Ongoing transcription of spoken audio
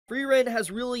Frieren has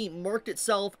really marked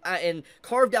itself and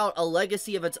carved out a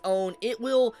legacy of its own. It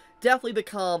will definitely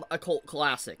become a cult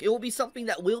classic. It will be something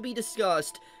that will be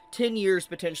discussed 10 years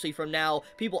potentially from now,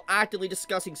 people actively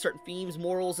discussing certain themes,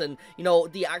 morals, and, you know,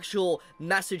 the actual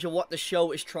message of what the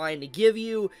show is trying to give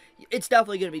you. It's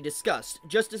definitely going to be discussed.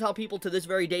 Just as how people to this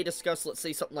very day discuss, let's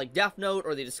say, something like Death Note,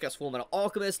 or they discuss Fullmetal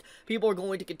Alchemist, people are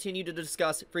going to continue to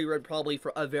discuss Frieren probably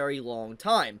for a very long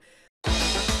time.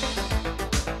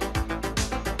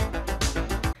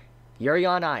 Yuri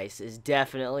on Ice is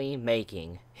definitely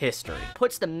making history.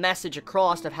 Puts the message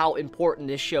across of how important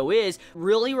this show is,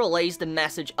 really relays the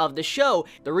message of the show.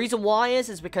 The reason why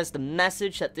is because the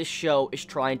message that this show is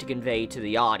trying to convey to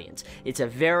the audience. It's a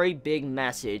very big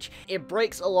message. It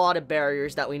breaks a lot of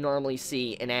barriers that we normally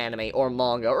see in anime or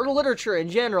manga or literature in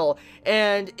general,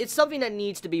 and it's something that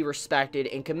needs to be respected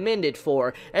and commended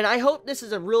for, and I hope this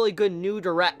is a really good new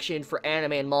direction for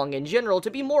anime and manga in general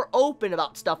to be more open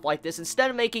about stuff like this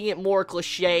instead of making it more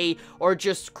cliche or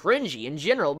just cringy in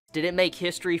general. Did it make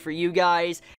history for you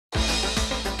guys?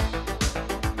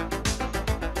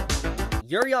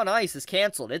 Yuri on Ice is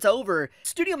canceled. It's over.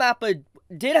 Studio Mappa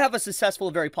did have a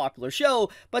successful, very popular show,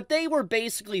 but they were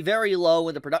basically very low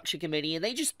in the production committee, and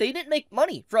they didn't make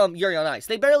money from Yuri on Ice.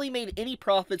 They barely made any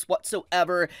profits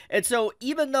whatsoever, and so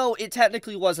even though it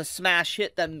technically was a smash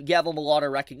hit that gave them a lot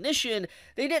of recognition,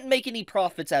 they didn't make any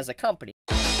profits as a company.